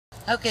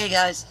Okay,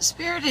 guys,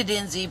 Spirited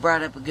NZ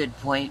brought up a good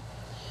point.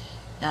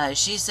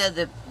 She said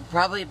that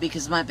probably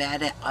because of my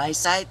bad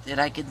eyesight that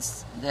I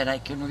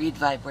can read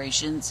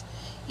vibrations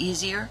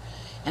easier,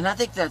 and I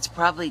think that's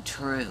probably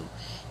true.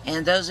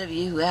 And those of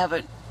you who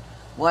haven't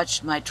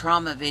watched my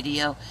trauma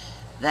video,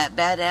 that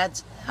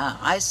bad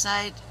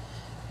eyesight,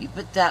 you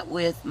put that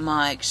with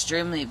my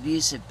extremely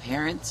abusive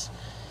parents,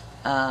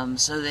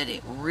 so that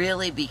it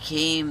really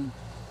became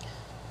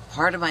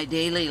part of my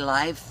daily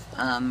life,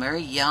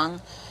 very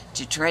young,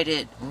 to try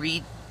to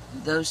read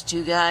those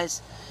two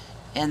guys,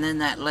 and then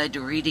that led to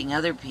reading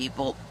other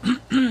people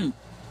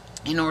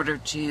in order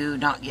to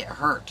not get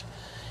hurt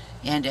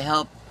and to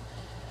help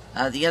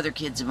the other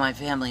kids in my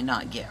family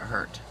not get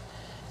hurt.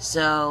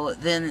 So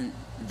then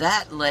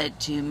that led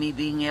to me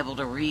being able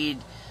to read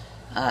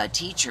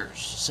teachers.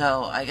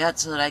 So I got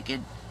so that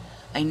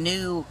I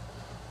knew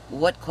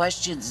what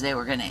questions they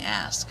were going to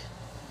ask.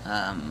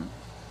 And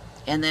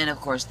then of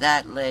course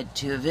that led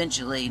to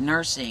eventually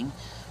nursing,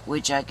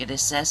 which I could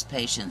assess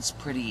patients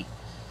pretty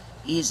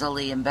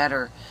easily and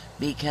better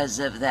because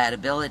of that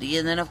ability.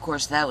 And then of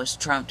course that was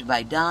trumped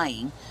by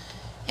dying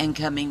and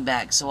coming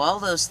back. So all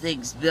those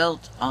things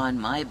built on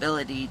my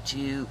ability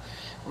to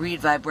read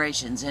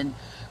vibrations. And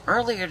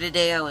earlier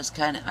today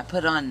I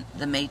put on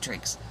The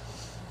Matrix,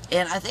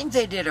 and I think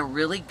they did a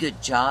really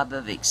good job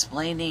of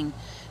explaining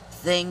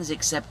things,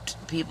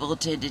 except people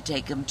tend to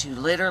take them too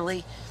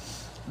literally.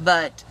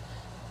 But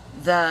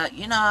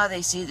you know how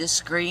they see the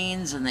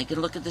screens, and they can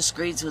look at the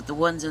screens with the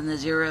ones and the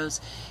zeros,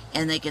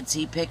 and they can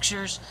see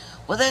pictures?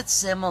 Well, that's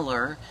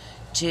similar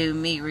to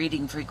me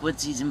reading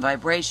frequencies and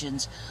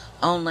vibrations,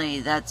 only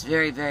that's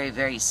very, very,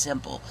 very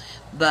simple.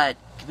 But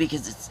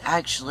because it's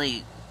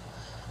actually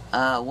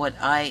what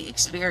I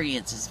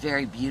experience is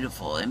very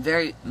beautiful and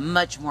very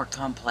much more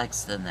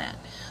complex than that.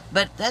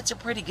 But that's a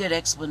pretty good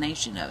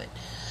explanation of it.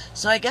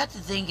 So I got to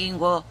thinking,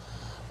 well,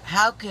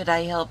 how could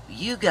I help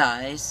you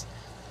guys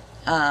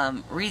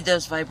read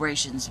those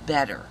vibrations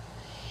better?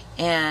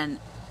 And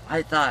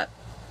I thought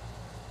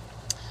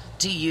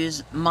to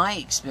use my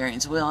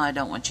experience. Well, I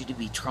don't want you to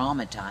be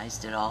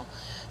traumatized at all.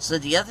 So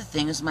the other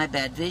thing is my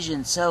bad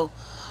vision. So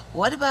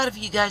what about if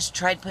you guys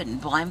tried putting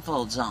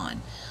blindfolds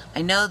on?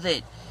 I know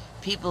that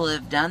people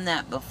have done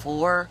that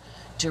before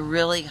to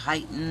really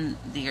heighten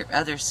the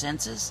other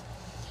senses.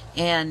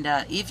 And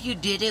if you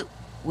did it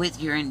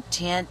with your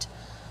intent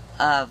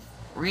of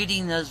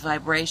reading those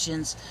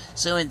vibrations,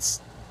 so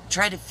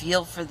try to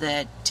feel for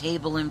that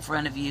table in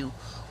front of you,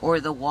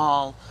 or the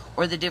wall,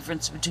 or the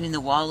difference between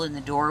the wall and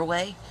the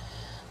doorway.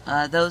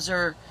 Those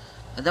are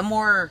the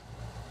more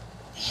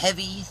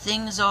heavy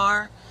things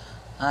are.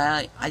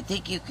 I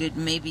think you could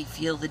maybe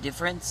feel the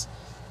difference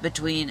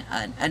between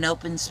an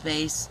open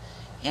space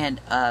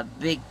and a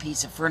big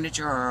piece of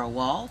furniture or a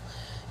wall.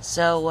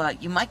 So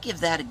you might give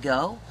that a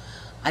go.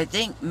 I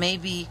think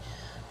maybe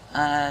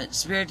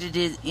Spirited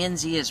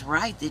NZ is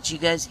right that you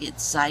guys get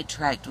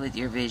sidetracked with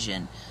your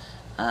vision.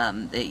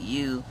 That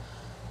you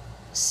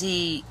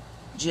see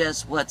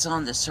just what's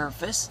on the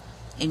surface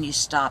and you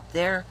stop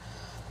there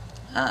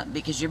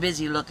because you're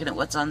busy looking at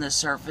what's on the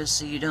surface,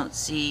 so you don't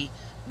see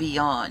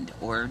beyond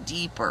or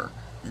deeper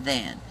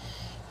than.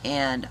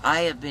 And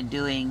I've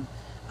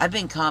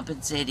been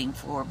compensating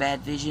for bad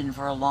vision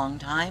for a long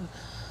time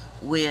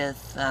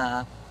with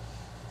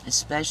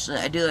especially,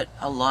 I do it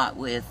a lot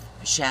with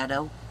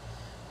shadows,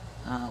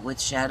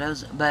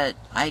 but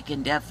I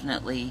can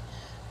definitely,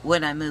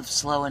 when I move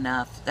slow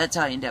enough, that's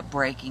how I end up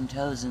breaking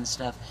toes and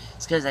stuff.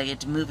 It's because I get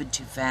to move it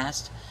too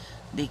fast,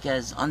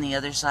 because on the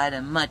other side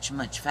I'm much,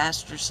 much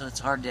faster, so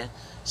it's hard to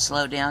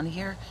slow down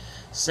here.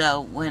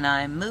 So when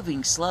I'm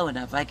moving slow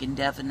enough, I can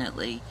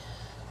definitely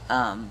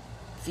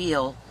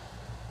feel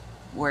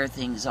where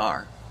things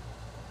are.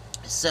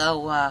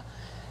 So how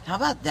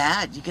about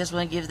that? You guys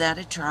want to give that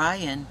a try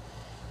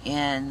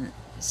and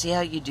see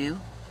how you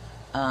do?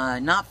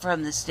 Not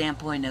from the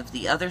standpoint of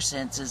the other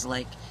senses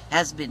like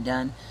has been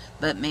done,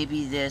 but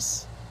maybe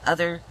this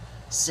other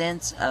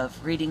sense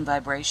of reading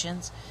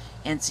vibrations,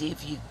 and see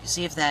if you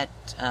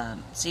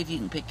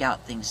can pick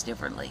out things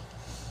differently.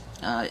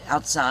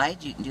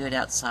 Outside, you can do it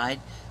outside.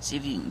 See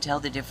if you can tell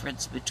the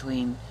difference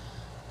between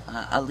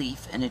a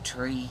leaf and a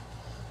tree,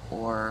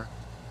 or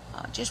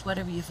just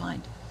whatever you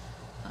find.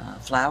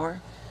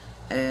 Flower.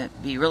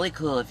 It'd be really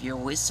cool if you're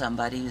with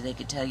somebody who they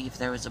could tell you if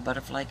there was a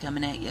butterfly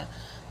coming at you.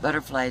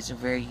 Butterflies are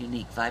very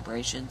unique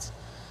vibrations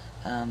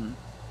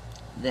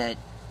that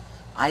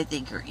I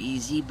think are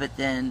easy, but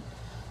then,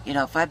 you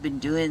know, if I've been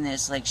doing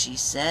this, like she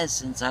says,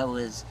 since I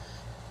was,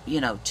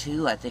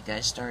 2, I think I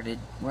started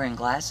wearing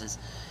glasses,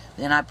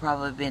 then I've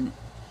probably been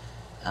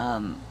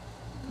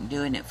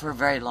doing it for a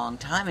very long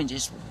time and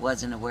just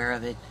wasn't aware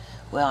of it.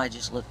 Well, I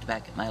just looked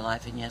back at my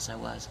life, and yes, I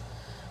was.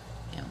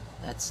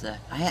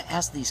 I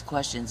ask these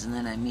questions and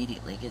then I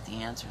immediately get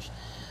the answers.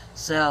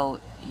 So,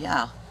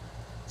 yeah.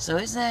 So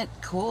isn't that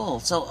cool?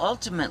 So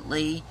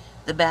ultimately,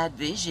 the bad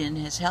vision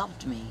has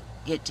helped me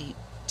get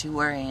to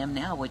where I am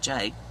now, which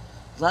I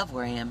love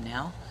where I am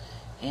now.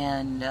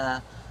 And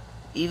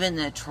even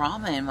the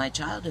trauma in my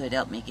childhood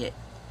helped me get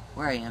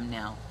where I am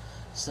now.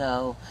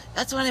 So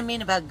that's what I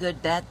mean about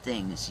good, bad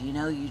things. You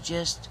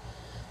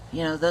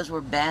know, those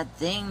were bad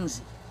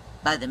things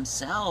by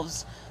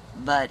themselves,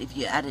 but if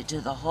you add it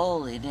to the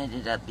whole, it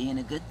ended up being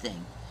a good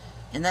thing.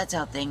 And that's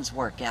how things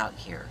work out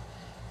here,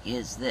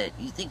 is that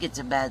you think it's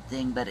a bad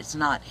thing, but it's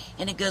not.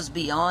 And it goes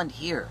beyond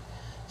here.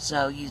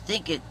 So you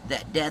think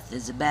that death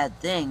is a bad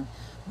thing,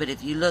 but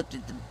if you looked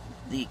at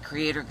the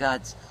Creator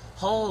God's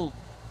whole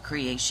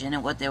creation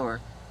and what they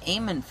were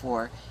aiming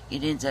for,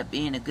 it ends up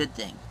being a good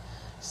thing.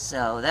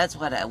 So that's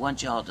what I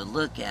want y'all to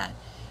look at,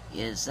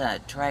 is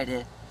try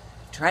to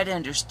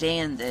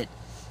understand that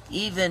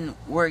even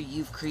where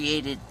you've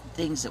created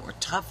things that were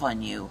tough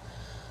on you,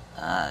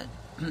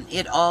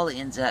 it all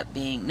ends up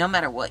being, no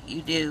matter what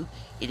you do,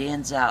 it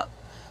ends out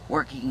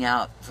working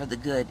out for the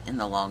good in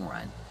the long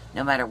run,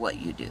 no matter what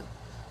you do.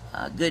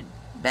 Good,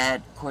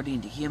 bad,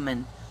 according to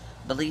human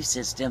belief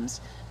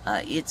systems,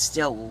 it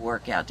still will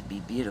work out to be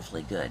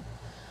beautifully good.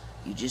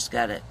 You just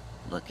got to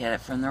look at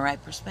it from the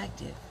right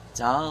perspective. It's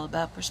all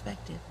about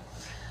perspective.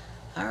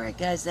 Alright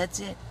guys, that's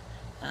it.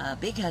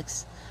 Big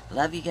hugs.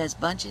 Love you guys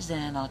bunches,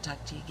 and I'll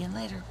talk to you again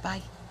later.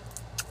 Bye.